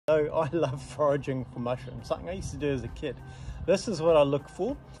So I love foraging for mushrooms, something I used to do as a kid. This is what I look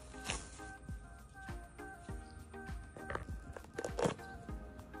for.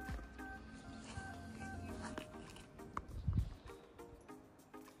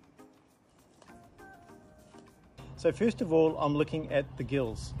 So first of all, I'm looking at the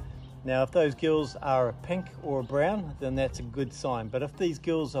gills. Now, if those gills are a pink or a brown, then that's a good sign. But if these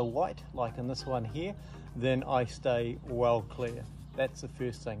gills are white, like in this one here, then I stay well clear. That's the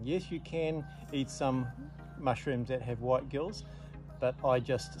first thing. Yes, you can eat some mushrooms that have white gills, but I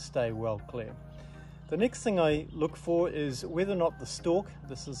just stay well clear. The next thing I look for is whether or not the stalk,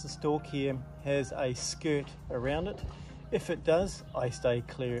 this is the stalk here, has a skirt around it. If it does, I stay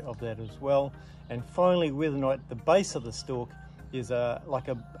clear of that as well. And finally, whether or not the base of the stalk is like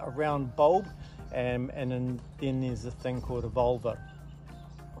a round bulb, and then there's a thing called a vulva.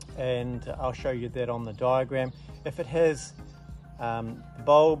 And I'll show you that on the diagram. If it has the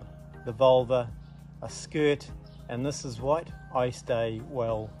bulb, the vulva, a skirt, and this is white, I stay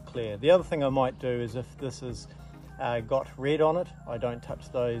well clear. The other thing I might do is if this has got red on it, I don't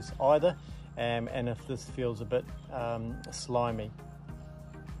touch those either. And if this feels a bit slimy.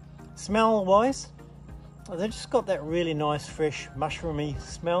 Smell wise, they've just got that really nice fresh mushroomy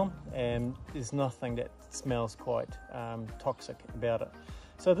smell, and there's nothing that smells quite toxic about it.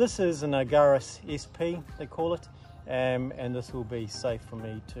 So this is an Agarus SP, they call it, and this will be safe for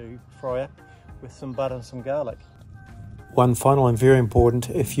me to fry up with some butter and some garlic. One final and very important,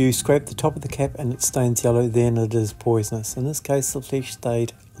 if you scrape the top of the cap and it stains yellow, then it is poisonous. In this case, the flesh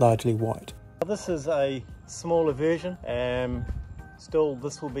stayed largely white. This is a smaller version, still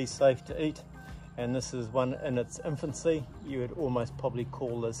this will be safe to eat, and this is one in its infancy. You would almost probably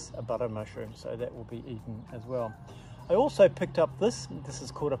call this a butter mushroom, so that will be eaten as well. I also picked up this is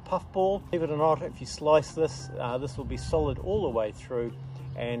called a puffball. Believe it or not, if you slice this, this will be solid all the way through,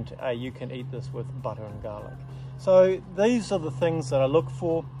 and you can eat this with butter and garlic. So these are the things that I look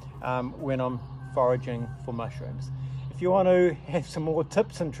for when I'm foraging for mushrooms. If you want to have some more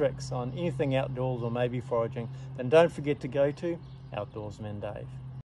tips and tricks on anything outdoors or maybe foraging, then don't forget to go to Outdoorsman Dave.